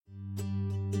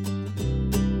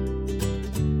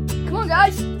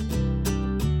guys.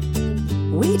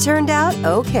 We Turned Out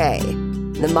Okay.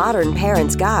 The Modern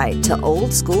Parent's Guide to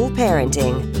Old School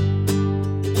Parenting.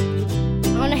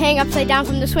 I want to hang upside down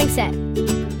from the swing set.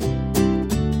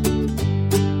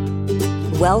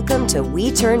 Welcome to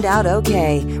We Turned Out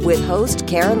Okay with host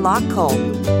Karen Locke-Cole.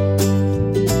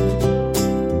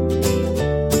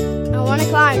 I want to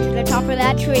climb to the top of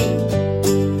that tree.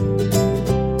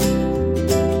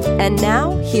 And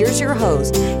now, here's your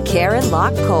host, Karen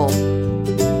Locke-Cole.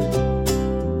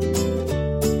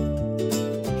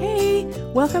 Hey,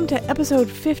 welcome to episode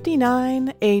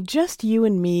 59, a Just You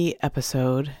and Me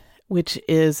episode, which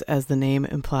is, as the name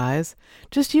implies,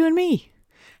 just you and me,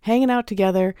 hanging out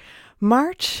together.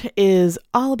 March is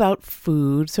all about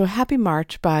food, so happy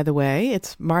March, by the way.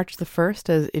 It's March the 1st,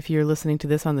 as if you're listening to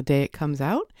this on the day it comes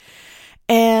out.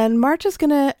 And March is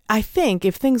going to, I think,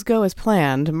 if things go as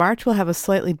planned, March will have a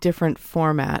slightly different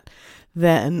format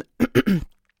than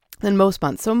than most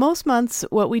months. So most months,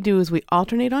 what we do is we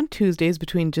alternate on Tuesdays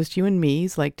between Just You and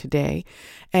Me's, like today,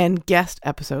 and guest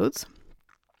episodes.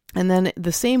 And then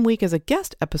the same week as a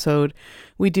guest episode,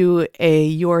 we do a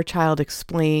Your Child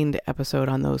Explained episode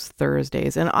on those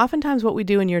Thursdays. And oftentimes what we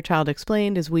do in Your Child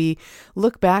Explained is we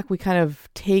look back, we kind of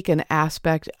take an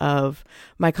aspect of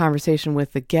my conversation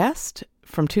with the guest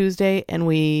from Tuesday, and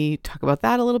we talk about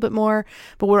that a little bit more,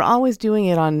 but we're always doing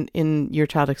it in Your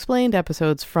Child Explained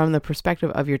episodes from the perspective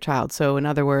of your child. So in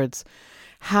other words,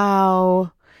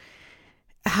 how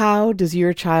does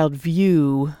your child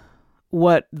view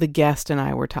what the guest and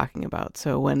I were talking about?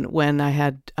 So when I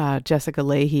had Jessica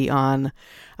Leahy on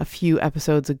a few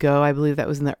episodes ago, I believe that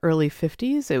was in the early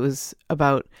 50s, it was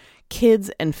about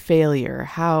kids and failure,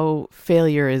 how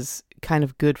failure is kind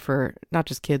of good for not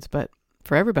just kids, but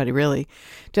for everybody, really.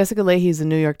 Jessica Leahy is a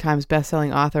New York Times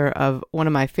bestselling author of one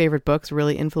of my favorite books, a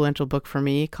really influential book for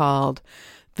me called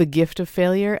The Gift of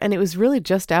Failure. And it was really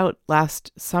just out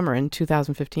last summer in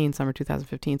 2015, summer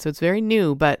 2015. So it's very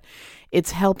new, but it's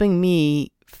helping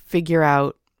me figure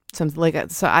out something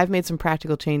so I've made some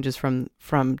practical changes from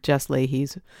Jess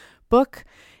Leahy's book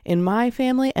in my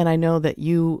family, and I know that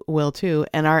you will too.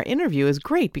 And our interview is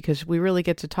great because we really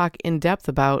get to talk in depth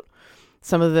about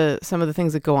some of the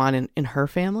things that go on in her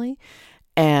family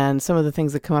and some of the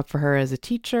things that come up for her as a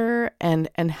teacher and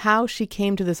how she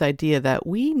came to this idea that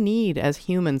we need as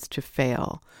humans to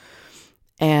fail.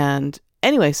 And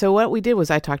anyway, so what we did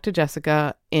was I talked to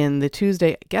Jessica in the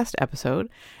Tuesday guest episode,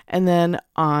 and then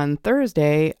on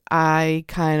Thursday, I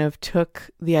kind of took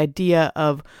the idea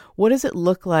of what does it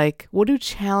look like? What do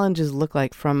challenges look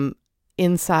like from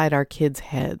inside our kids'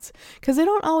 heads? Because they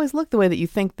don't always look the way that you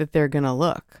think that they're going to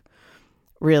look.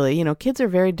 Really, kids are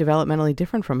very developmentally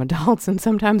different from adults, and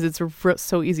sometimes it's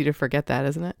so easy to forget that,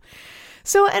 isn't it?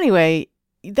 So anyway,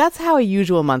 that's how a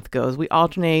usual month goes. We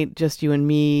alternate Just You and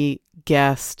Me,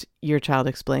 guest, Your Child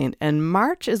Explained, and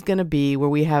March is going to be where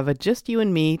we have a Just You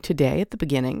and Me today at the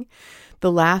beginning.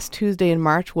 The last Tuesday in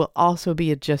March will also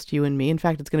be a Just You and Me. In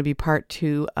fact, it's going to be part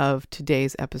 2 of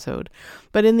today's episode.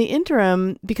 But in the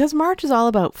interim, because March is all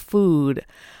about food,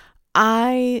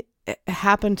 I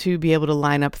happen to be able to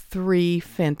line up 3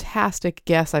 fantastic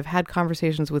guests. I've had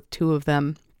conversations with 2 of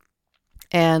them.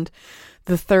 And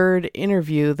the third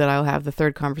interview that I'll have, the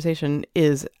third conversation,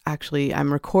 is actually,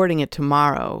 I'm recording it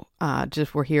tomorrow.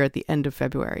 We're here at the end of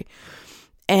February.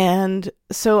 And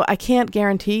so I can't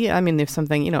guarantee, if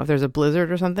something, if there's a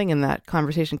blizzard or something and that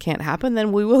conversation can't happen,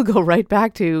 then we will go right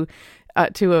back to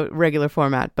a regular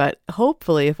format. But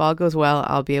hopefully, if all goes well,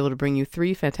 I'll be able to bring you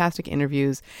 3 fantastic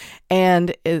interviews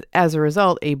and, as a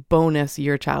result, a bonus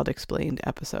Your Child Explained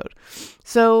episode.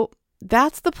 So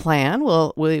that's the plan.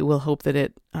 We'll hope that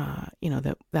it,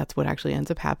 that's what actually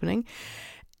ends up happening.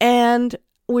 And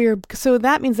so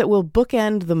that means that we'll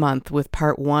bookend the month with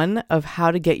part 1 of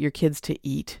how to get your kids to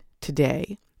eat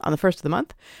today on the 1st of the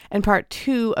month, and part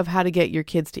 2 of how to get your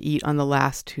kids to eat on the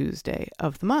last Tuesday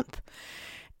of the month.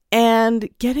 And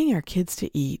getting our kids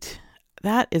to eat,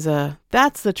 that's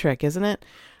the trick, isn't it?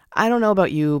 I don't know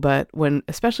about you, but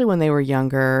especially when they were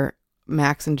younger,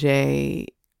 Max and Jay,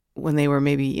 when they were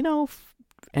maybe,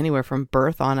 anywhere from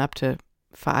birth on up to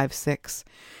 5, 6,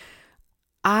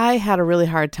 I had a really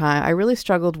hard time. I really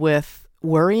struggled with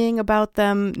worrying about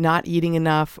them not eating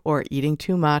enough or eating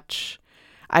too much.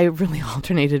 I really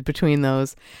alternated between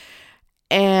those.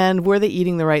 And were they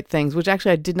eating the right things, which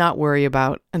actually I did not worry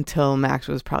about until Max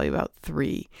was probably about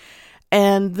 3.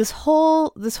 And this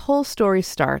whole story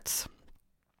starts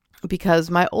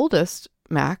because my oldest,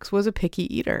 Max, was a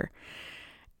picky eater.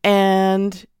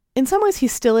 And in some ways he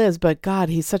still is, but God,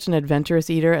 he's such an adventurous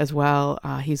eater as well.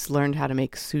 He's learned how to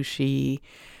make sushi,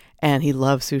 and he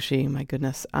loves sushi. My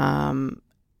goodness.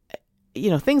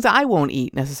 things I won't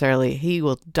eat necessarily, he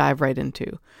will dive right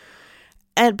into.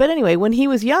 But anyway, when he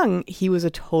was young, he was a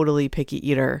totally picky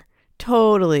eater.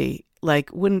 Totally, like,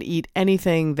 wouldn't eat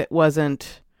anything that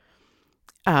wasn't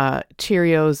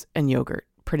Cheerios and yogurt.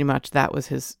 Pretty much that was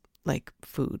his, like,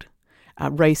 food.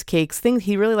 Rice cakes, things.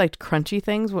 He really liked crunchy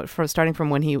things, starting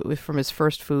from from his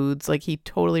first foods. Like, he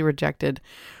totally rejected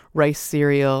rice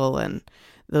cereal and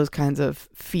those kinds of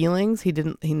feelings. He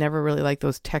never really liked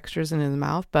those textures in his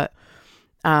mouth. But,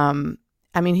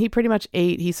 he pretty much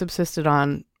he subsisted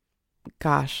on,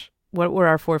 gosh, what were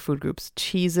our 4 food groups?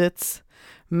 Cheez-Its,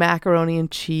 macaroni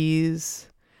and cheese,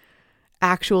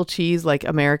 actual cheese like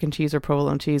American cheese or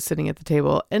provolone cheese sitting at the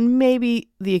table, and maybe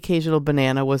the occasional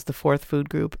banana was the 4th food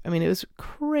group. It was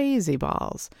crazy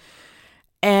balls.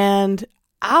 And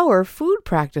our food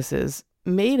practices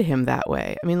made him that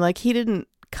way. He didn't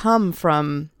come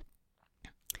from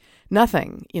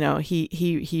nothing.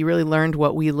 He really learned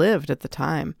what we lived at the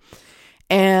time.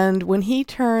 And when he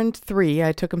turned 3,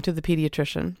 I took him to the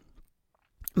pediatrician,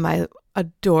 my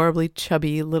adorably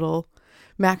chubby little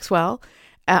Maxwell.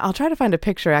 I'll try to find a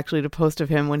picture actually to post of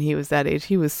him when he was that age.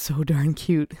 He was so darn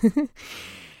cute.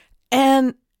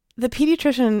 And the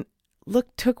pediatrician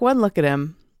took one look at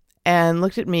him and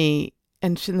looked at me,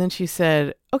 and then she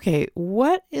said, okay,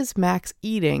 what is Max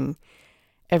eating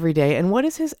every day, and what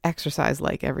is his exercise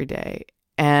like every day?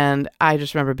 And I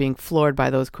just remember being floored by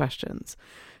those questions.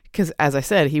 Because, as I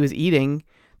said, he was eating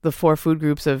the 4 food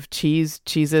groups of cheese,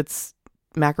 Cheez-Its,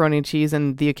 macaroni and cheese,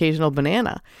 and the occasional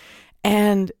banana.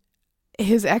 And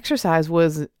his exercise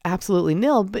was absolutely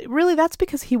nil. But really, that's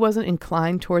because he wasn't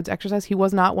inclined towards exercise. He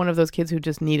was not one of those kids who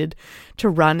just needed to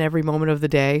run every moment of the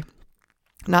day.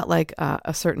 Not like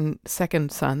a certain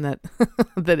second son that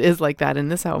that is like that in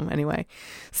this home anyway.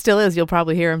 Still is. You'll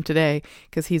probably hear him today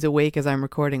because he's awake as I'm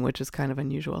recording, which is kind of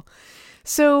unusual.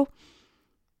 So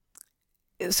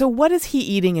what is he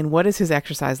eating and what is his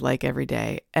exercise like every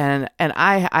day? And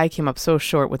I came up so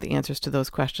short with the answers to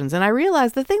those questions. And I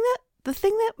realized the thing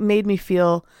that made me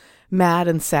feel mad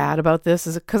and sad about this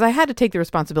is because I had to take the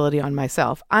responsibility on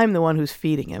myself. I'm the one who's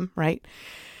feeding him, right?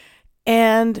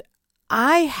 And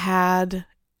I had,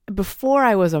 before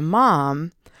I was a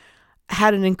mom,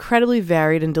 had an incredibly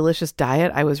varied and delicious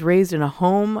diet. I was raised in a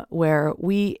home where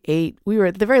we were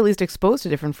at the very least exposed to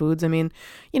different foods.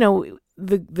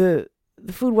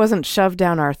 The food wasn't shoved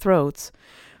down our throats,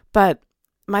 but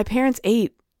my parents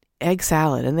ate egg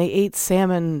salad and they ate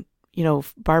salmon,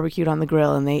 barbecued on the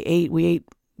grill, and we ate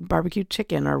barbecued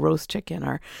chicken or roast chicken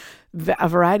or a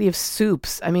variety of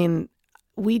soups.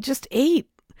 We just ate.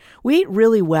 We ate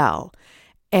really well.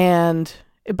 And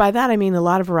by that, I mean a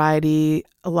lot of variety,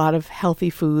 a lot of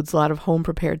healthy foods, a lot of home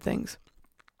prepared things.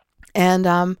 And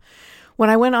when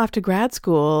I went off to grad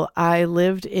school, I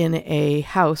lived in a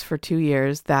house for 2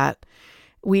 years that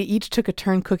we each took a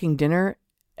turn cooking dinner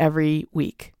every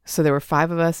week. So there were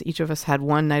 5 of us. Each of us had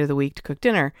one night of the week to cook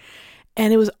dinner.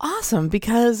 And it was awesome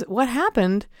because what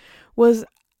happened was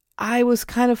I was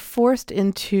kind of forced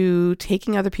into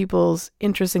taking other people's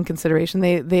interests in consideration.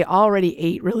 They already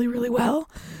ate really, really well.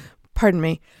 Pardon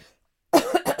me.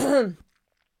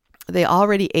 They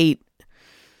already ate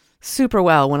super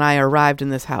well when I arrived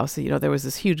in this house. There was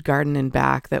this huge garden in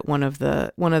back that one of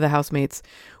the housemates,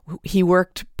 he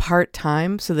worked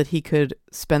part-time so that he could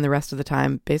spend the rest of the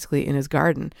time basically in his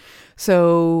garden.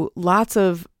 So lots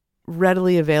of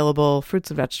readily available fruits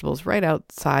and vegetables right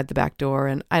outside the back door.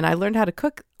 And I learned how to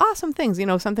cook awesome things.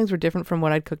 Some things were different from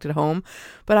what I'd cooked at home,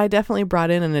 but I definitely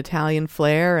brought in an Italian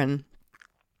flair, and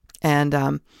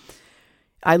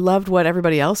I loved what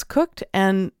everybody else cooked,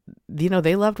 and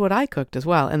they loved what I cooked as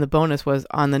well. And the bonus was,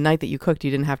 on the night that you cooked,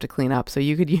 you didn't have to clean up, so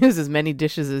you could use as many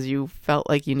dishes as you felt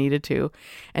like you needed to,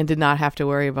 and did not have to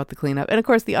worry about the cleanup. And of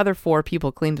course, the other 4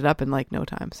 people cleaned it up in like no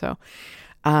time. So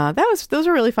those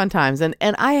were really fun times, and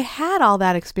I had all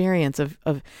that experience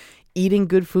of eating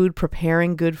good food,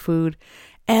 preparing good food,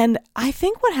 and I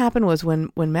think what happened was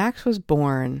when Max was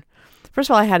born. First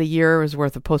of all, I had a year's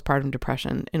worth of postpartum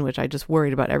depression in which I just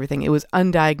worried about everything. It was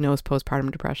undiagnosed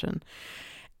postpartum depression.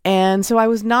 And so I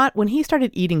was not, when he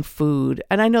started eating food,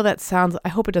 and I know that sounds, I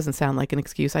hope it doesn't sound like an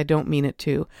excuse. I don't mean it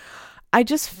to. I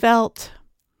just felt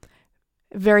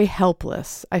very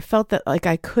helpless. I felt that like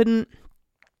I couldn't,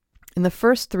 in the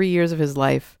first 3 years of his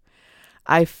life,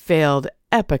 I failed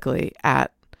epically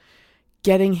at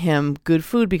getting him good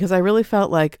food because I really felt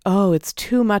like, oh, it's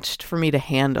too much for me to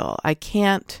handle. I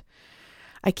can't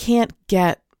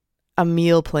get a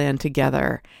meal plan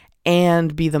together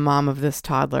and be the mom of this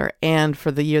toddler, and for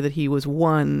the year that he was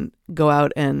 1, go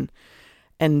out and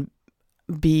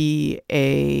be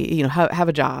have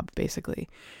a job basically.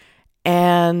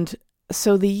 And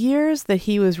so the years that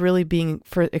he was really being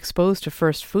exposed to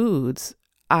first foods,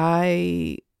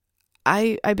 I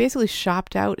basically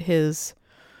shopped out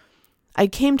I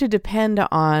came to depend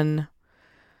on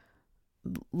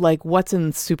like what's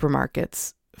in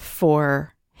supermarkets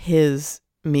for his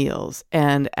meals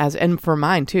and for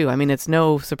mine too. I mean, it's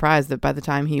no surprise that by the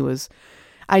time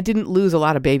I didn't lose a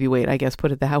lot of baby weight, I guess,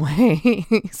 put it that way.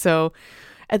 So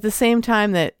at the same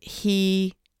time that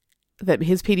his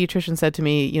pediatrician said to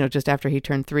me, just after he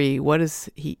turned 3, what is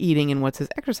he eating and what's his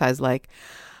exercise like?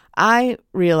 I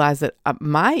realized that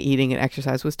my eating and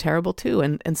exercise was terrible too.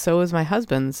 And so was my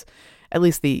husband's, at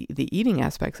least the eating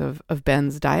aspects of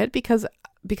Ben's diet, because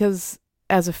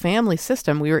as a family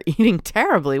system, we were eating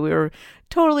terribly. We were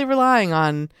totally relying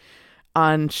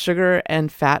on sugar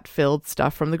and fat-filled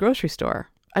stuff from the grocery store.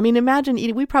 I mean, imagine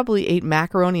we probably ate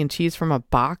macaroni and cheese from a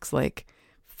box like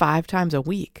 5 times a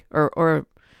week or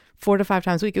 4 to 5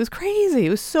 times a week. It was crazy. It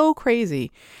was so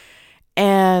crazy.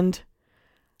 And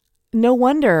no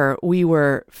wonder we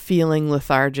were feeling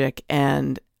lethargic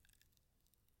and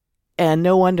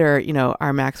no wonder,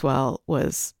 our Maxwell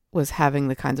was having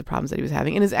the kinds of problems that he was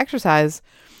having. And his exercise,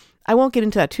 I won't get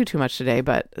into that too much today,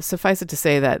 but suffice it to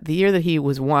say that the year that he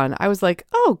was 1, I was like,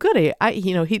 oh, goody.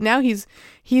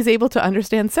 He's able to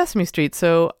understand Sesame Street.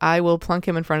 So I will plunk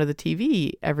him in front of the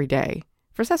TV every day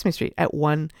for Sesame Street at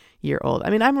 1 year old. I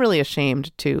mean, I'm really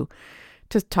ashamed to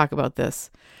talk about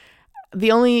this.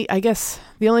 The only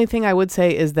thing I would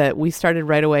say is that we started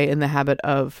right away in the habit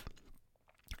of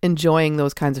enjoying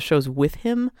those kinds of shows with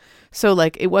him. So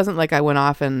like, it wasn't like I went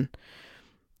off and,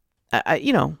 I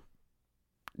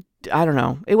don't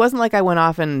know. It wasn't like I went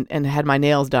off and had my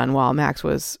nails done while Max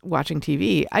was watching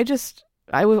TV. I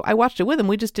watched it with him.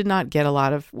 We just did not get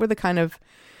we're the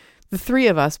 3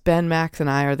 of us, Ben, Max, and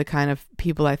I, are the kind of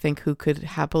people I think who could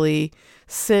happily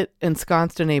sit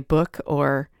ensconced in a book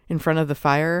or in front of the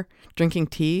fire drinking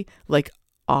tea like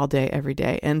all day, every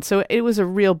day. And so it was a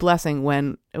real blessing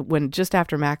when just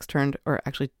after Max turned, or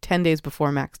actually 10 days before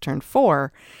Max turned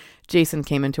 4, Jason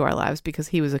came into our lives, because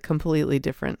he was a completely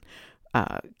different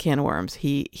can of worms.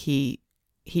 He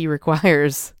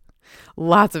requires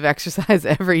lots of exercise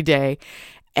every day.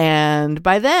 And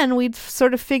by then we'd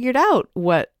sort of figured out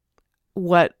what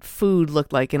food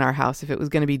looked like in our house, if it was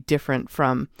going to be different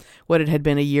from what it had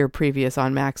been a year previous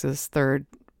on Max's 3rd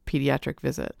pediatric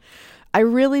visit. I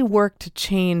really worked to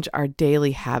change our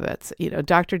daily habits.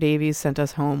 Dr. Davies sent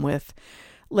us home with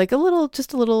like a little,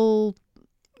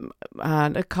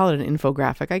 I call it an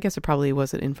infographic. I guess it probably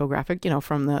was an infographic,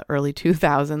 from the early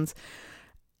 2000s.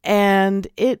 And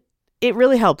it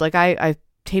really helped. Like I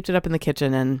taped it up in the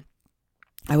kitchen, and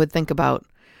I would think about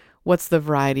what's the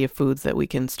variety of foods that we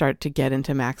can start to get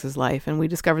into Max's life. And we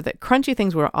discovered that crunchy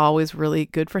things were always really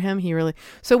good for him.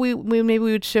 So we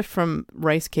would shift from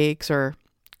rice cakes or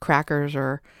crackers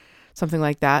or something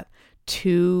like that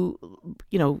to,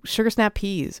 sugar snap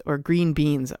peas or green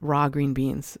beans, raw green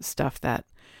beans, stuff that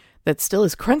still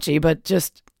is crunchy, but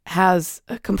just has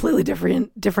a completely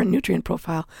different nutrient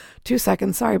profile. 2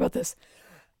 seconds. Sorry about this.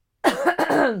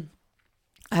 I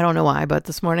don't know why, but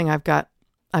this morning I've got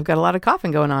a lot of coughing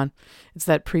going on. It's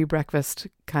that pre-breakfast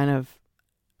kind of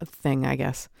thing, I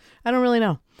guess. I don't really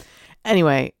know.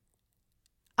 Anyway,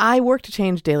 I work to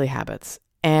change daily habits.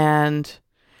 And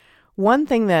one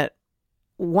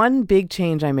big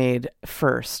change I made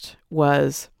first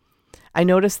was I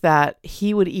noticed that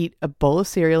he would eat a bowl of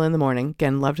cereal in the morning.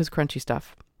 Again, loved his crunchy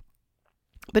stuff.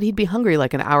 But he'd be hungry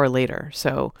like an hour later.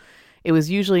 So it was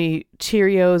usually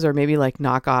Cheerios or maybe like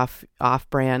knockoff,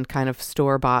 off-brand kind of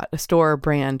store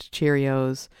brand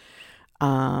Cheerios.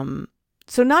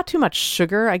 So not too much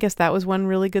sugar. I guess that was one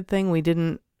really good thing. We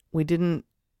didn't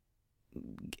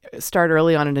start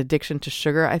early on an addiction to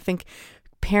sugar. I think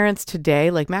parents today,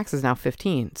 like Max is now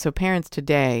 15. So parents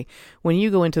today, when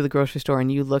you go into the grocery store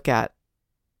and you look at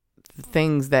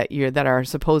things that are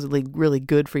supposedly really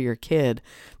good for your kid,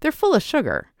 they're full of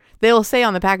sugar. They'll say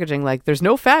on the packaging, like, there's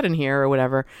no fat in here or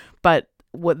whatever, but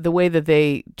the way that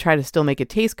they try to still make it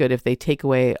taste good, if they take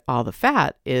away all the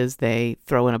fat, is they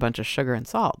throw in a bunch of sugar and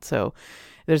salt. So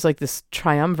there's like this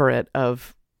triumvirate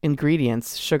of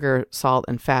ingredients: sugar, salt,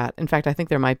 and fat. In fact, I think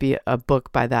there might be a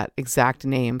book by that exact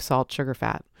name, Salt, Sugar,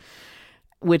 Fat,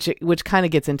 which kind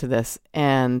of gets into this.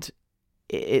 And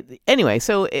anyway,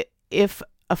 so if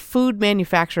a food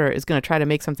manufacturer is going to try to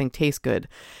make something taste good,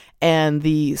 and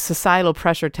the societal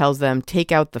pressure tells them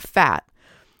take out the fat,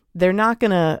 they're not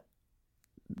going to.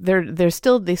 They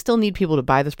still need people to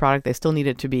buy this product. They still need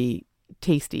it to be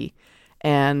tasty,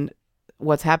 and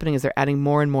what's happening is they're adding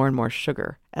more and more and more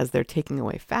sugar as they're taking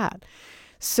away fat.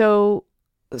 So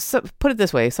put it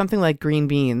this way, something like green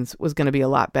beans was going to be a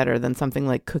lot better than something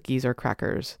like cookies or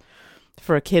crackers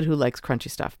for a kid who likes crunchy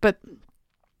stuff. But,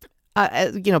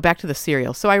 back to the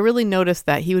cereal. So I really noticed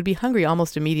that he would be hungry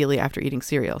almost immediately after eating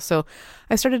cereal. So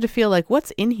I started to feel like,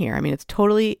 what's in here? I mean,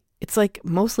 it's like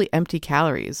mostly empty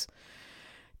calories.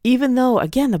 Even though,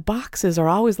 again, the boxes are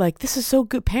always like, this is so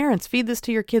good. Parents, feed this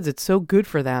to your kids. It's so good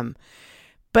for them.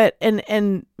 But,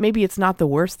 and maybe it's not the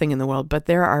worst thing in the world, but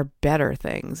there are better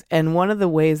things. And one of the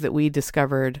ways that we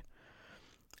discovered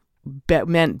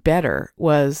meant better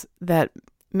was that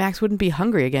Max wouldn't be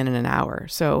hungry again in an hour.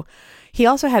 So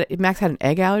Max had an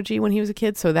egg allergy when he was a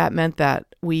kid. So that meant that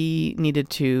we needed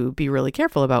to be really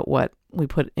careful about what we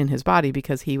put in his body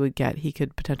because he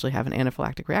could potentially have an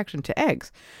anaphylactic reaction to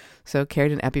eggs. So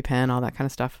carried an EpiPen, all that kind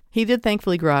of stuff. He did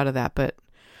thankfully grow out of that. But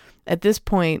at this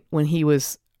point, when he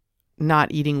was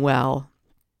not eating well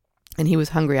and he was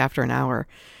hungry after an hour,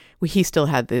 we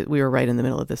were right in the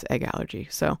middle of this egg allergy.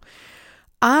 So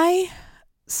I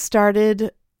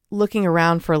started looking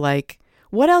around for like,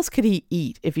 what else could he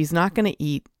eat if he's not going to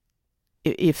eat?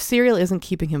 If cereal isn't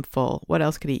keeping him full, what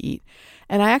else could he eat?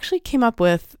 And I actually came up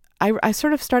with, I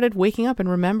sort of started waking up and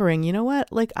remembering, you know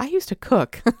what? Like I used to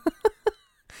cook.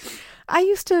 I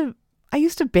used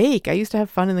to bake. I used to have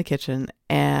fun in the kitchen.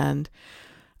 And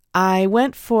I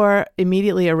went for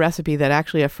immediately a recipe that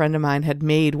actually a friend of mine had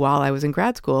made while I was in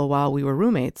grad school, while we were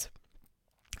roommates.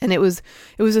 And it was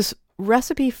this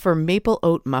recipe for maple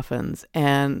oat muffins.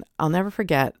 And I'll never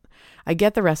forget, I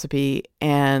get the recipe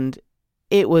and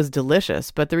it was delicious.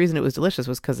 But the reason it was delicious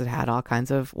was because it had all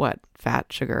kinds of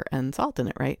fat, sugar, and salt in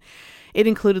it, right? It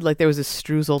included there was a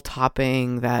streusel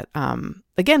topping that,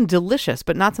 again, delicious,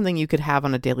 but not something you could have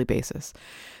on a daily basis.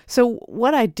 So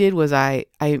what I did was I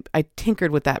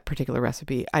tinkered with that particular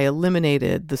recipe. I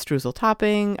eliminated the streusel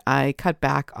topping. I cut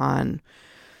back on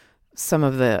some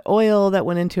of the oil that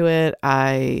went into it.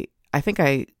 I think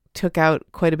I took out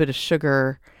quite a bit of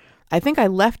sugar. I think I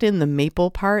left in the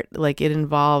maple part. Like it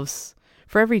involves,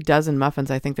 for every dozen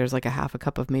muffins, I think there's like a half a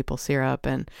cup of maple syrup.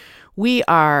 And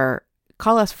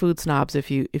call us food snobs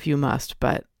if you must,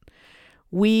 but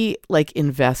we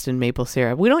invest in maple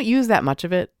syrup. We don't use that much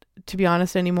of it, to be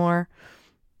honest, anymore.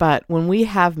 But when we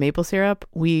have maple syrup,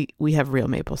 we have real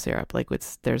maple syrup.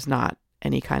 There's not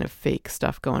any kind of fake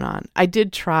stuff going on. I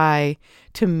did try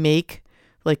to make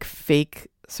fake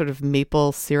sort of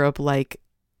maple syrup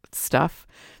stuff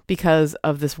because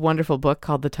of this wonderful book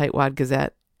called The Tightwad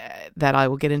Gazette that I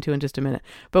will get into in just a minute.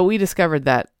 But we discovered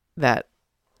that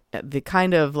the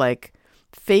kind of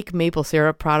fake maple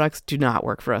syrup products do not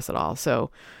work for us at all.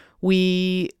 So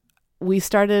we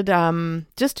started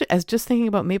just thinking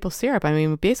about maple syrup. I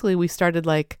mean, basically we started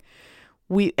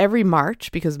every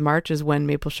March, because March is when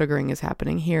maple sugaring is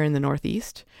happening here in the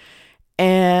Northeast.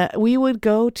 And we would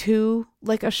go to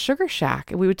a sugar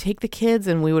shack and we would take the kids,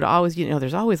 and we would always,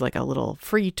 there's always a little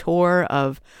free tour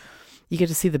you get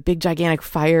to see the big gigantic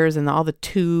fires and all the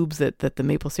tubes that the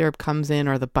maple syrup comes in,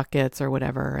 or the buckets or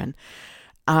whatever.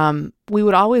 And we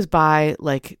would always buy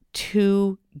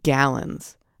 2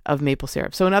 gallons of maple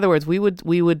syrup. So in other words, we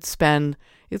would spend,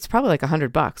 it's probably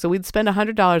 $100. So we'd spend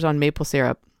 $100 on maple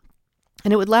syrup,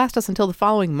 and it would last us until the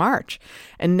following March.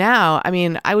 And now, I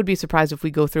mean, I would be surprised if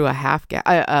we go through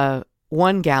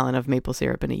 1 gallon of maple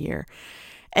syrup in a year.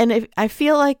 And I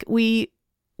feel like when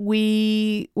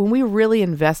we really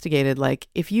investigated,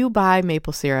 if you buy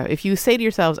maple syrup, if you say to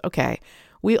yourselves, okay,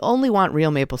 we only want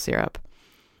real maple syrup,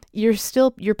 you're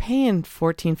paying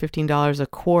 $14, $15 a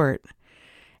quart.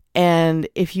 And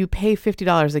if you pay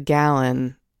 $50 a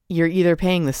gallon, you're either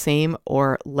paying the same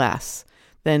or less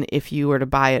than if you were to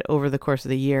buy it over the course of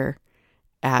the year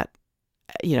at,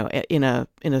 in a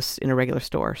regular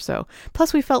store. So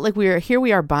plus we felt like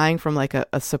we are buying from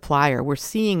a supplier. We're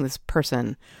seeing this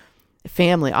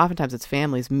family, oftentimes it's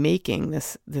families making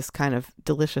this kind of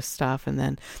delicious stuff. And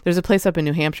then there's a place up in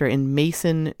New Hampshire, in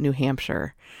Mason, New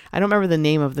Hampshire. I don't remember the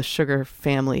name of the sugar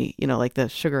family, the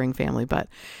sugaring family, but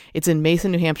it's in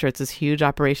Mason, New Hampshire. It's this huge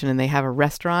operation, and they have a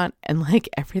restaurant, and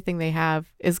everything they have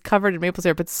is covered in maple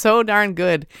syrup. It's so darn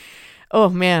good. Oh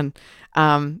man.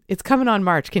 It's coming on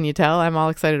March. Can you tell? I'm all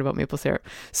excited about maple syrup.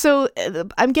 So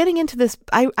I'm getting into this.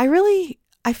 I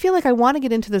feel like I want to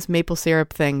get into this maple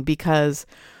syrup thing because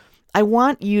I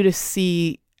want you to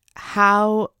see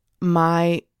how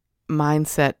my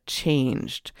mindset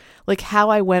changed. How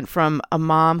I went from a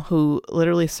mom who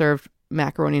literally served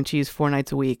macaroni and cheese 4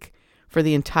 nights a week for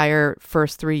the entire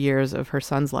first 3 years of her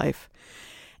son's life,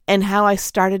 and how I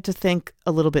started to think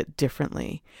a little bit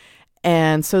differently.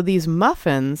 And so these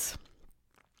muffins,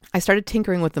 I started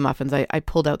tinkering with the muffins. I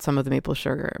pulled out some of the maple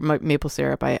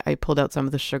syrup. I pulled out some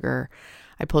of the sugar.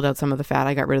 I pulled out some of the fat.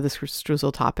 I got rid of the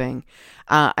streusel topping.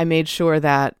 I made sure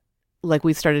that like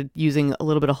we started using a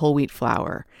little bit of whole wheat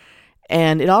flour.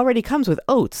 And it already comes with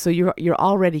oats, so you're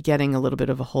already getting a little bit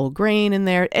of a whole grain in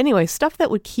there. Anyway, stuff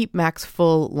that would keep Max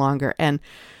full longer. And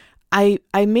I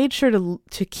made sure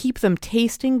to keep them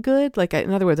tasting good. Like,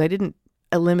 in other words, I didn't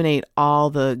eliminate all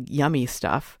the yummy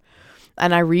stuff.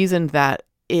 And I reasoned that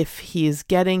if he's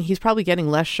probably getting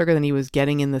less sugar than he was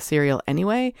getting in the cereal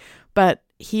anyway, but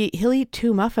he'll eat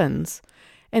 2 muffins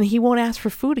and he won't ask for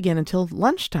food again until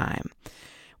lunchtime,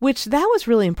 which that was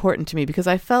really important to me because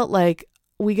I felt like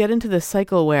we get into this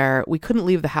cycle where we couldn't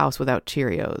leave the house without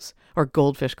Cheerios or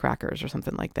Goldfish crackers or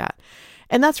something like that.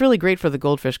 And that's really great for the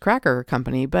Goldfish cracker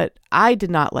company, but I did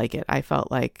not like it. I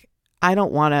felt like I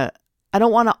don't want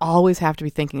to always have to be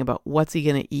thinking about what's he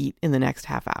going to eat in the next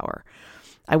half hour.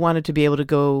 I wanted to be able to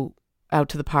go out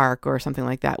to the park or something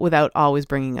like that without always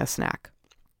bringing a snack.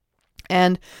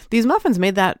 And these muffins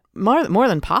made that more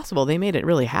than possible. They made it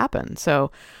really happen.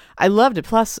 So I loved it.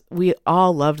 Plus, we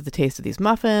all loved the taste of these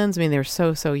muffins. I mean, they were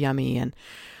so, so yummy. And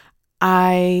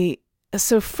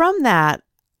so from that,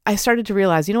 I started to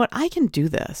realize, you know what, I can do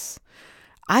this.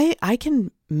 I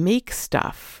can make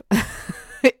stuff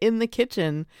in the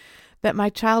kitchen that my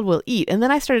child will eat. And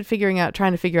then I started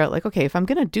trying to figure out like, okay, if I'm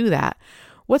going to do that,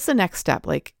 what's the next step?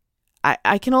 Like,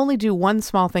 I can only do one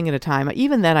small thing at a time.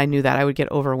 Even then I knew that I would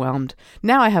get overwhelmed.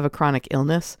 Now I have a chronic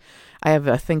illness. I have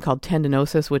a thing called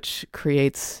tendinosis, which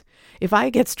creates, if I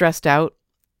get stressed out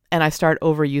and I start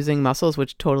overusing muscles,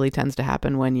 which totally tends to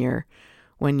happen when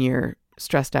you're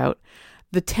stressed out,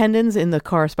 the tendons in the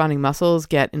corresponding muscles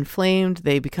get inflamed.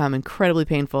 They become incredibly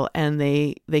painful, and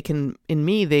they can, in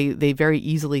me, they very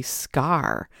easily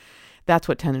scar. That's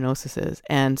what tendinosis is.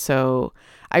 And so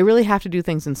I really have to do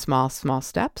things in small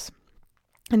steps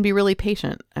and be really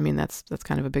patient. I mean, that's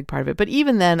kind of a big part of it. But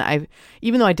even then,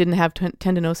 even though I didn't have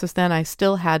tendinosis then, I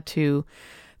still had to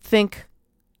think.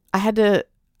 I had to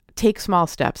take small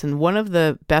steps. And one of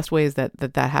the best ways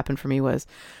that happened for me was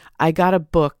I got a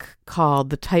book called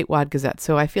The Tightwad Gazette.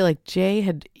 So I feel like Jay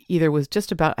was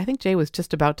just about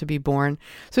to be born.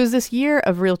 So it was this year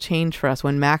of real change for us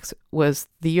when the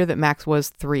year that Max was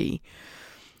 3.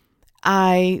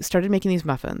 I started making these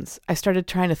muffins. I started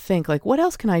trying to think like, what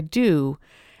else can I do?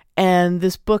 And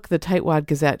this book, The Tightwad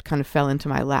Gazette, kind of fell into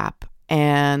my lap.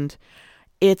 And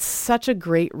it's such a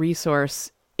great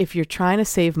resource if you're trying to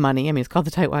save money. I mean, it's called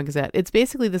The Tightwad Gazette. It's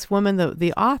basically this woman,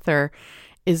 the author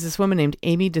is this woman named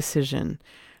Amy Decision,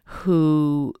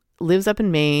 who lives up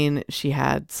in Maine. She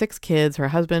had 6 kids. Her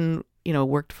husband,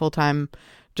 worked a full-time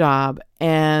job.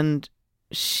 And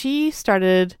she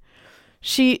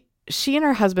and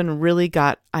her husband really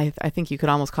got, I think you could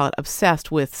almost call it,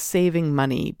 obsessed with saving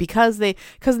money because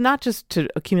not just to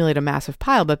accumulate a massive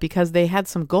pile, but because they had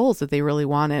some goals that they really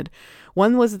wanted.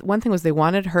 One thing was they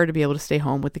wanted her to be able to stay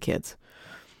home with the kids.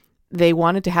 They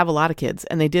wanted to have a lot of kids,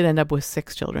 and they did end up with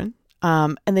 6 children.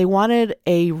 And they wanted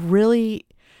a really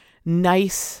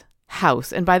nice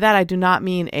house. And by that, I do not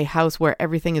mean a house where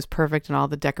everything is perfect and all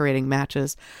the decorating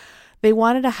matches. They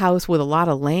wanted a house with a lot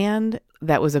of land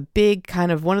that was a big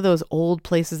kind of one of those old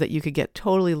places that you could get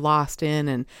totally lost in,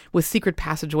 and with secret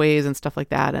passageways and stuff like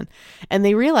that. And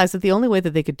they realized that the only way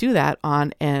that they could do that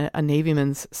on a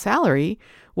Navyman's salary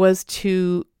was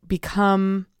to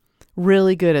become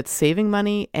really good at saving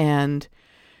money and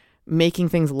making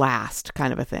things last,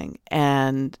 kind of a thing.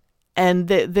 And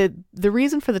the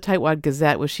reason for the Tightwad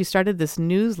Gazette was she started this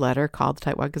newsletter called the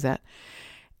Tightwad Gazette.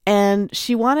 And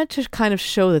she wanted to kind of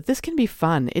show that this can be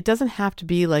fun. It doesn't have to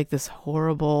be like this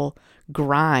horrible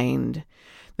grind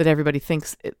that everybody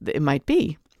thinks it might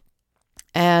be.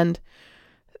 And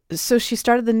so she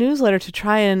started the newsletter to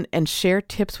try and share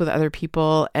tips with other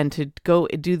people and to go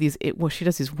do she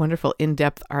does these wonderful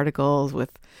in-depth articles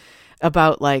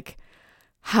about like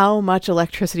how much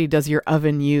electricity does your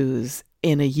oven use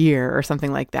in a year or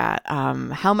something like that.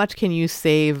 How much can you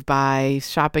save by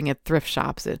shopping at thrift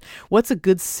shops? What's a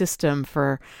good system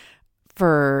for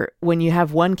when you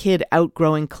have one kid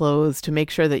outgrowing clothes to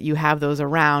make sure that you have those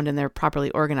around and they're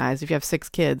properly organized? If you have 6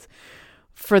 kids,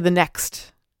 for the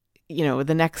next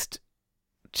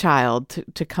child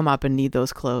to come up and need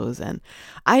those clothes. And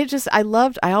I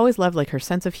always loved like her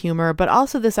sense of humor, but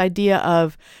also this idea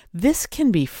of this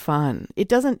can be fun. It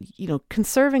doesn't,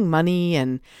 conserving money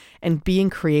and being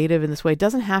creative in this way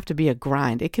doesn't have to be a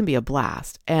grind. It can be a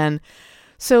blast. And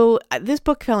so this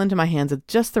book fell into my hands at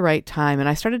just the right time. And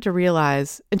I started to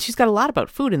realize, and she's got a lot about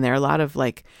food in there, a lot of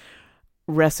like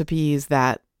recipes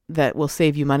that will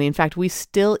save you money. In fact, we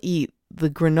still eat the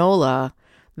granola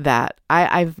that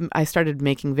I started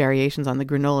making variations on the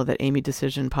granola that Amy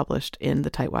Decision published in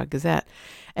the Tightwad Gazette.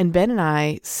 And Ben and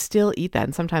I still eat that.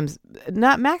 And sometimes,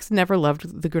 Max never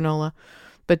loved the granola,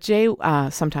 but Jay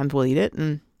sometimes will eat it.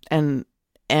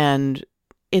 And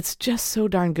it's just so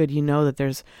darn good. You know that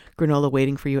there's granola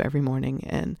waiting for you every morning,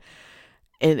 and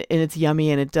it's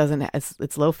yummy, and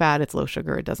it's low fat, it's low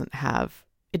sugar. It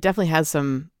definitely has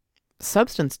some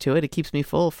substance to it. It keeps me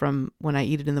full from when I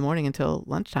eat it in the morning until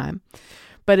lunchtime.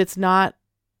 But it's not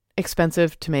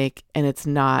expensive to make, and it's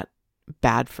not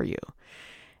bad for you.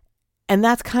 And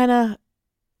that's kind of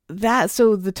that.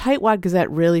 So the Tightwad Gazette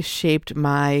really shaped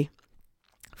my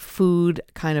food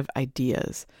kind of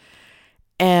ideas.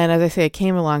 And as I say, it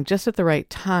came along just at the right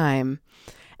time.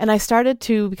 And I started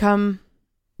to become,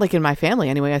 like in my family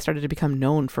anyway, I started to become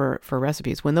known for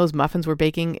recipes. When those muffins were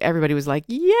baking, everybody was like,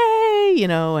 yay,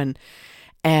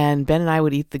 and Ben and I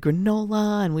would eat the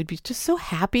granola, and we'd be just so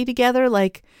happy together.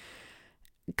 Like,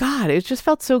 God, it just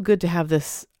felt so good to have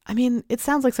this. I mean, it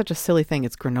sounds like such a silly thing.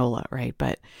 It's granola, right?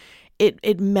 But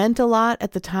it meant a lot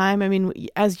at the time. I mean,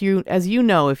 as you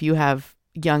know, if you have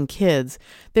young kids,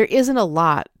 there isn't a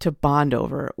lot to bond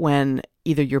over when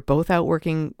either you're both out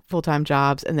working full-time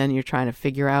jobs, and then you're trying to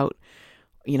figure out,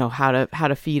 how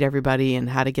to feed everybody, and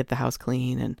how to get the house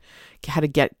clean, and how to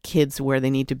get kids where they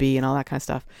need to be, and all that kind of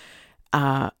stuff.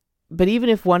 But even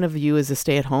if one of you is a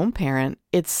stay-at-home parent,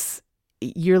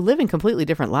 you're living completely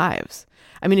different lives.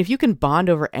 I mean, if you can bond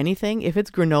over anything, if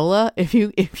it's granola, if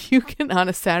you can on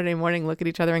a Saturday morning look at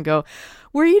each other and go,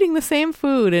 we're eating the same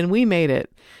food and we made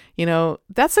it,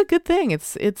 that's a good thing.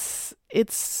 It's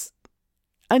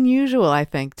unusual, I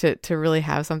think, to really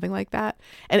have something like that.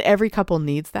 And every couple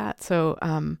needs that. So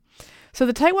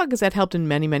the Tightwad Gazette helped in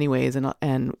many, many ways.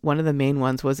 And one of the main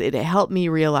ones was it helped me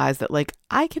realize that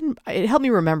it helped me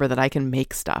remember that I can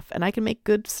make stuff, and I can make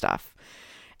good stuff.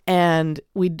 And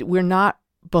we're not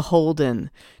beholden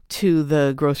to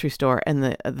the grocery store and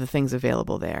the things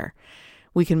available there.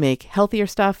 We can make healthier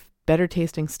stuff, better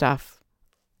tasting stuff,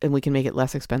 and we can make it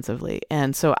less expensively.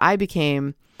 And so I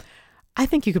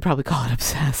think you could probably call it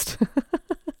obsessed.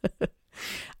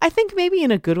 I think maybe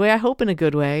in a good way. I hope in a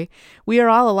good way. We are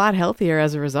all a lot healthier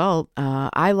as a result.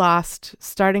 I lost,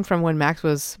 starting from when Max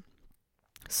was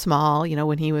small,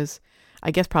 when he was,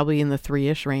 I guess, probably in the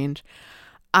 3-ish range,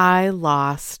 I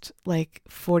lost like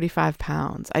 45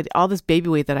 pounds. All this baby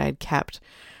weight that I had kept,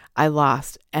 I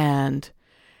lost. And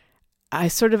I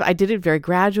did it very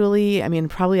gradually. I mean,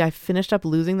 probably I finished up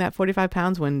losing that 45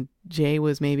 pounds when Jay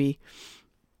was maybe...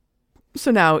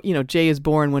 So now, Jay is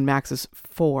born when Max is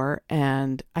 4,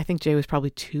 and I think Jay was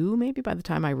probably 2 maybe by the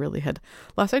time I really had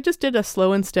lost. I just did a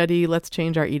slow and steady, let's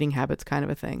change our eating habits kind of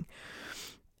a thing.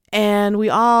 And we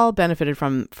all benefited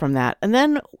from that. And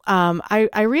then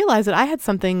I realized that I had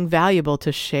something valuable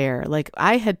to share. Like,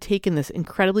 I had taken this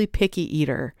incredibly picky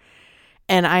eater,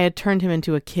 and I had turned him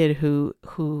into a kid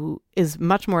who is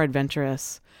much more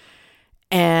adventurous.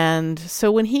 And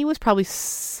so when he was probably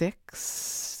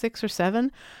 6 or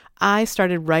 7, I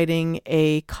started writing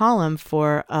a column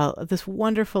for this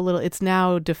wonderful little, it's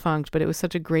now defunct, but it was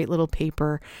such a great little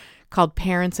paper called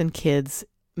Parents and Kids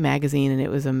magazine. And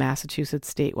it was a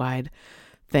Massachusetts statewide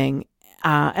thing.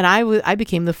 And I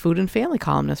became the food and family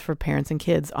columnist for Parents and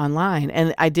Kids online.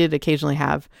 And I did occasionally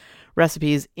have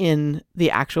recipes in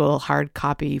the actual hard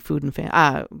copy food and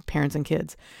Parents and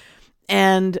Kids.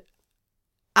 And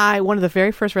one of the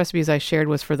very first recipes I shared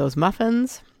was for those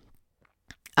muffins.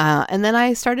 And then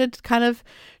I started kind of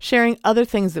sharing other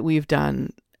things that we've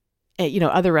done,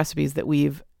 other recipes that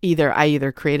I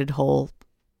either created whole,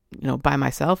 by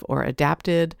myself or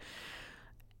adapted,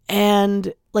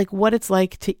 and like what it's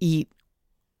like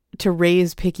to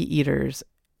raise picky eaters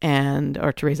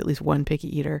or to raise at least one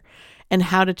picky eater, and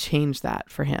how to change that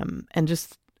for him, and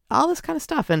just all this kind of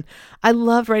stuff. And I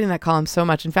loved writing that column so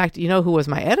much. In fact, who was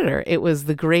my editor? It was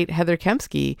the great Heather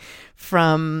Kemsky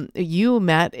you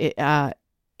met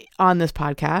on this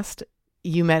podcast.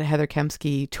 You met Heather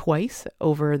Kemsky twice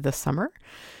over the summer.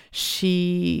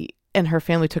 She and her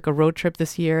family took a road trip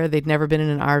this year. They'd never been in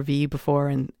an RV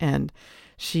before, and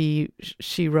she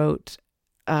wrote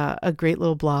a great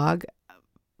little blog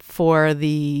for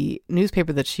the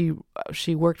newspaper that she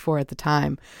worked for at the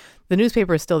time. The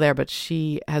newspaper is still there, but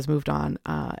she has moved on.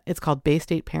 It's called Bay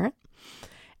State Parent.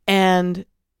 And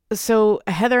so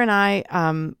Heather and I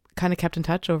kind of kept in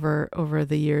touch over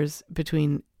the years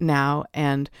between now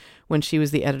and when she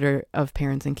was the editor of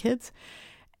Parents and Kids.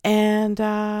 And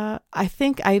I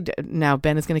think now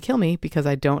Ben is going to kill me because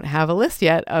I don't have a list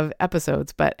yet of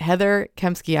episodes, but Heather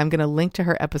Kemsky, I'm going to link to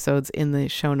her episodes in the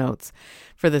show notes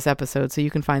for this episode. So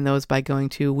you can find those by going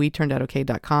to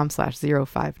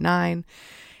WeTurnedOutOK.com/059.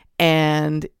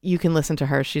 And you can listen to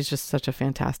her. She's just such a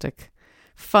fantastic,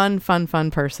 fun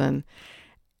person.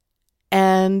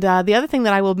 And the other thing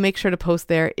that I will make sure to post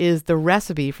there is the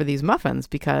recipe for these muffins,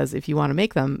 because if you want to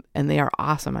make them, and they are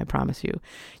awesome, I promise you,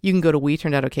 you can go to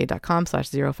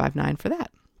WeTurnedOutOK.com/059 for that.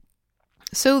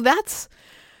 So that's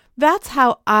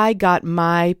how I got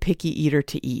my picky eater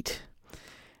to eat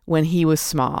when he was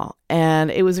small. And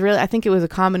it was really, I think it was a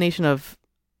combination of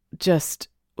just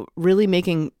really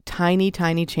making tiny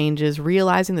changes,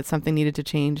 realizing that something needed to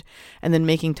change, and then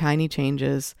making tiny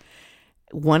changes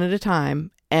one at a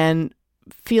time, and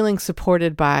feeling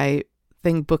supported by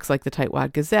books like the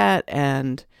Tightwad Gazette,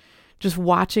 and just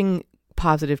watching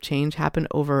positive change happen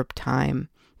over time.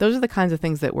 Those are the kinds of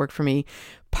things that work for me.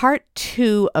 Part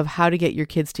 2 of how to get your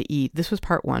kids to eat. This was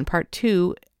part 1. Part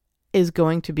 2 is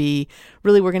going to be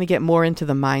really, we're going to get more into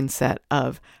the mindset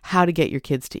of how to get your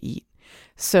kids to eat.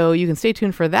 So you can stay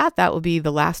tuned for that. That will be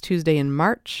the last Tuesday in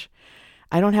March.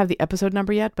 I don't have the episode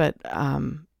number yet, but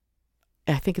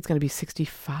I think it's going to be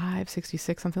 65,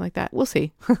 66, something like that. We'll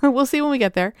see. We'll see when we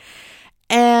get there.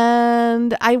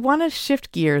 And I want to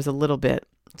shift gears a little bit.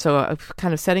 So I'm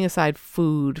kind of setting aside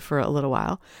food for a little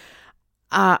while.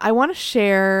 I want to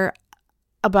share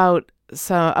about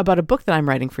a book that I'm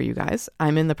writing for you guys.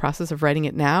 I'm in the process of writing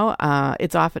it now.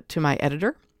 It's off to my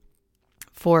editor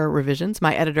for revisions.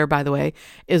 My editor, by the way,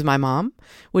 is my mom,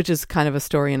 which is kind of a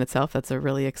story in itself. That's a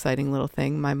really exciting little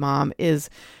thing. My mom is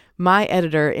my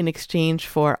editor in exchange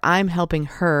for I'm helping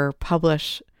her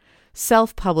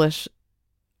self-publish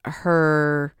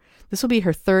her. This will be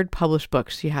her 3rd published book.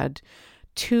 She had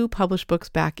 2 published books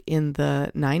back in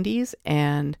the 90s,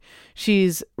 and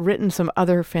she's written some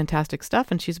other fantastic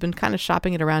stuff, and she's been kind of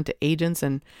shopping it around to agents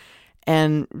and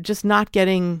just not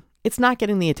getting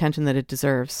the attention that it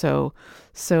deserves. So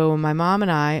my mom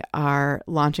and I are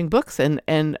launching books,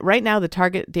 and right now the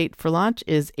target date for launch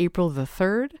is April the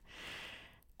 3rd.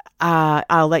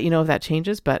 I'll let you know if that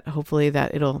changes, but hopefully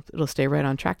that it'll stay right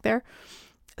on track there.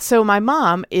 So my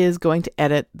mom is going to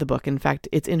edit the book. In fact,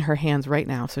 it's in her hands right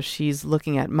now. So she's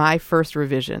looking at my first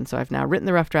revision. So I've now written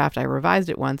the rough draft. I revised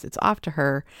it once. It's off to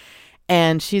her,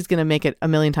 and she's going to make it a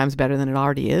million times better than it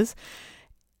already is.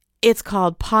 It's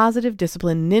called Positive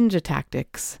Discipline Ninja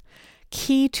Tactics,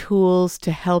 Key Tools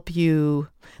to Help You.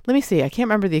 Let me see. I can't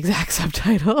remember the exact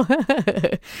subtitle.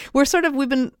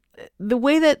 The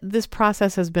way that this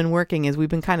process has been working is we've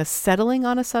been kind of settling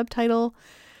on a subtitle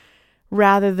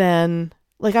rather than,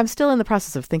 I'm still in the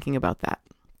process of thinking about that.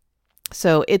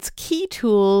 So it's Key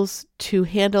Tools to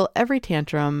Handle Every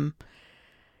Tantrum,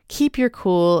 Keep Your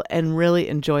Cool, and Really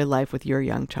Enjoy Life with Your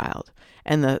Young Child.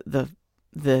 And the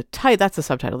title, that's the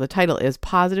subtitle. The title is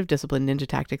Positive Discipline Ninja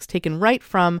Tactics, taken right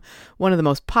from one of the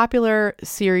most popular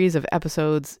series of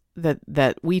episodes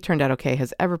that We Turned Out Okay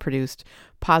has ever produced.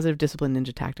 Positive Discipline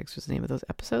Ninja Tactics was the name of those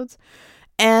episodes.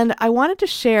 And I wanted to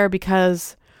share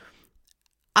because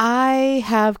I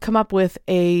have come up with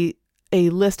a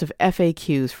list of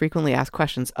FAQs, frequently asked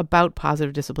questions, about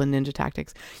Positive Discipline Ninja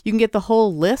Tactics. You can get the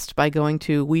whole list by going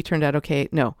to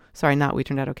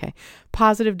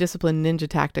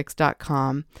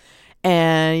PositiveDisciplineNinjaTactics.com.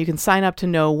 And you can sign up to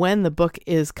know when the book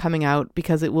is coming out,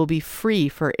 because it will be free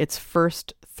for its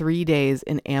first 3 days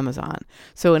in Amazon.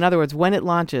 So in other words, when it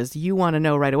launches, you want to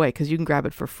know right away, because you can grab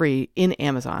it for free in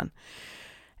Amazon.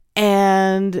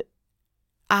 And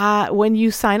when you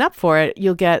sign up for it,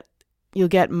 you'll get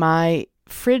my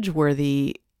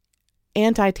fridge-worthy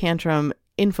anti-tantrum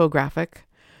infographic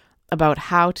about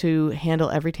how to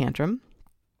handle every tantrum.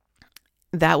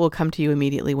 That will come to you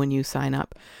immediately when you sign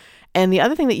up. And the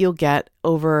other thing that you'll get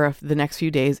over the next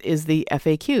few days is the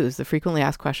FAQs, the frequently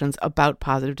asked questions about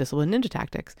Positive Discipline Ninja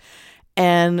Tactics.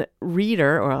 And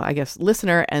reader, or I guess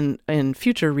listener and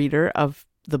future reader of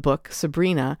the book,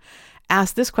 Sabrina,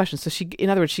 asked this question. So in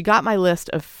other words, she got my list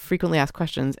of frequently asked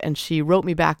questions, and she wrote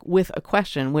me back with a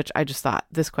question, which I just thought,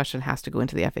 this question has to go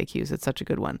into the FAQs. It's such a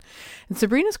good one. And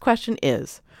Sabrina's question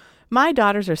is, my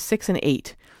daughters are 6 and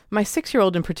 8. My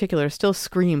 6-year-old in particular still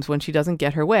screams when she doesn't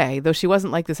get her way, though she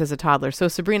wasn't like this as a toddler. So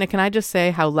Sabrina, can I just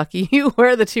say how lucky you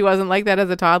were that she wasn't like that as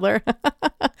a toddler?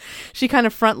 She kind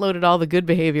of front-loaded all the good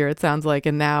behavior, it sounds like,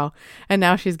 and now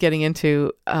she's getting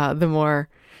into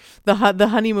the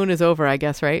honeymoon is over, I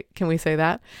guess, right? Can we say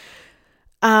that?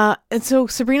 And so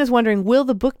Sabrina's wondering, will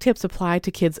the book tips apply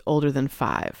to kids older than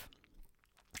 5?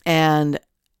 And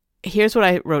here's what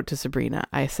I wrote to Sabrina.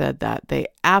 I said that they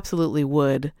absolutely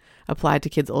would apply to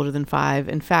kids older than 5.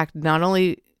 In fact, not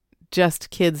only just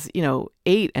kids,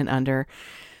 8 and under,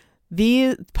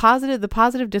 the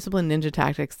positive discipline ninja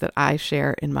tactics that I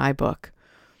share in my book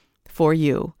for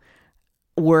you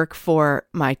work for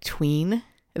my tween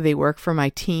they work for my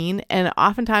teen, and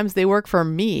oftentimes they work for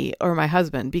me or my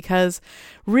husband, because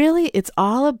really it's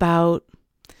all about,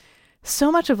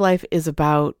 so much of life is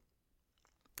about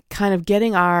kind of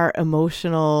getting our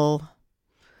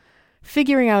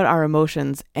figuring out our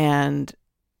emotions and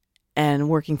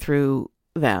working through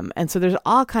them. And so there's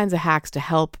all kinds of hacks to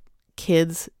help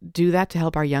kids do that, to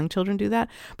help our young children do that,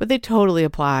 but they totally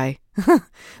apply.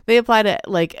 They apply to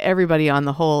like everybody on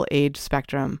the whole age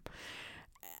spectrum.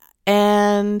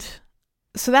 And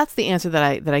so that's the answer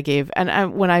that I gave.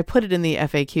 And when I put it in the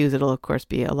FAQs, it'll of course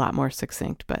be a lot more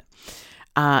succinct. But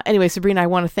anyway, Sabrina, I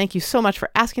want to thank you so much for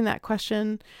asking that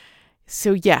question.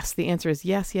 So yes, the answer is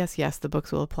yes. The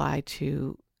books will apply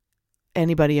to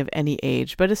anybody of any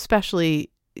age, but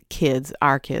especially kids,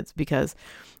 our kids, because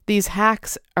these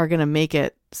hacks are going to make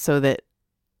it so that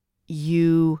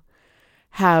you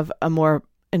have a more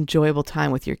enjoyable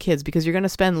time with your kids, because you're going to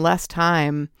spend less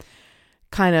time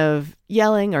kind of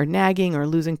yelling or nagging or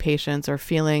losing patience or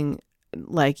feeling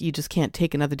like you just can't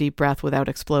take another deep breath without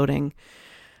exploding.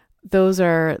 Those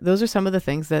are some of the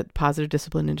things that Positive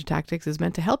Discipline Ninja Tactics is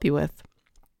meant to help you with.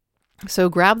 So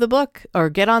grab the book, or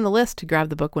get on the list to grab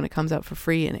the book when it comes out for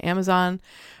free in Amazon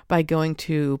by going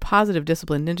to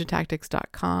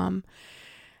positivedisciplineninjatactics.com.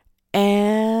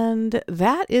 And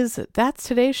that's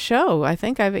today's show. I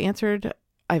think I've answered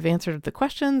the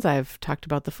questions. I've talked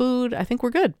about the food. I think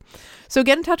we're good. So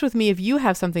get in touch with me if you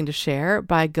have something to share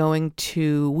by going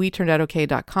to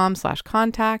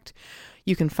weturnedoutokay.com/contact.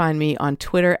 You can find me on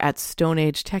Twitter at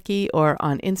StoneAgeTechie or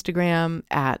on Instagram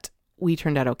at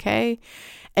WeTurnedOutOK.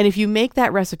 And if you make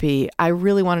that recipe, I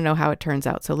really want to know how it turns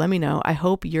out. So let me know. I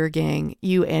hope you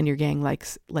and your gang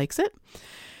likes it.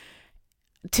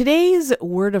 Today's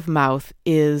word of mouth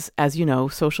is, as you know,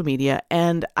 social media.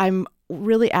 And I'm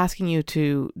really asking you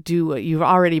to do what you've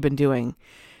already been doing,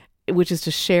 which is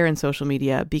to share in social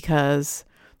media, because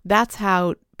that's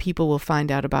how people will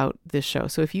find out about this show.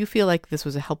 So if you feel like this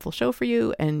was a helpful show for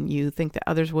you and you think that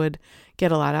others would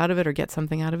get a lot out of it or get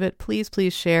something out of it, please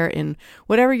share in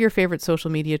whatever your favorite social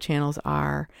media channels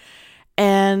are.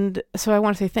 And so I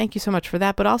want to say thank you so much for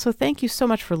that, but also thank you so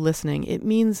much for listening. It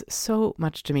means so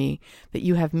much to me that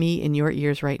you have me in your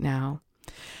ears right now.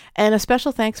 And a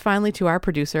special thanks finally to our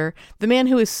producer, the man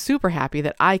who is super happy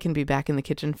that I can be back in the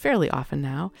kitchen fairly often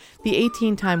now, the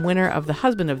 18-time winner of the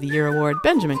Husband of the Year Award,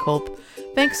 Benjamin Kolp.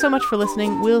 Thanks so much for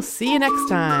listening. We'll see you next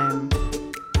time.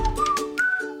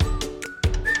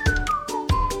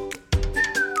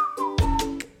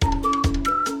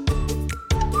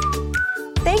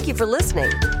 Thank you for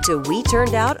listening to We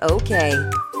Turned Out Okay.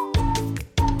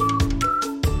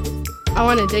 I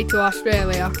want to take to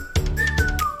Australia.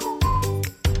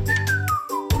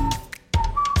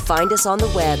 Find us on the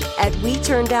web at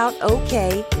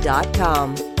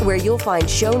WeTurnedOutOK.com, where you'll find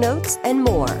show notes and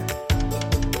more.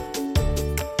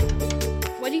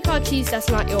 What do you call cheese that's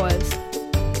not yours?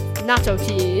 Nacho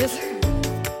cheese.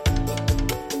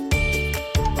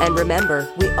 And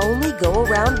remember, we only go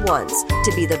around once.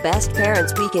 To be the best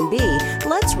parents we can be,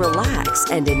 let's relax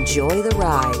and enjoy the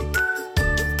ride.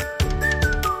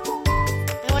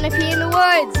 I want to pee in the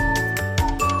woods.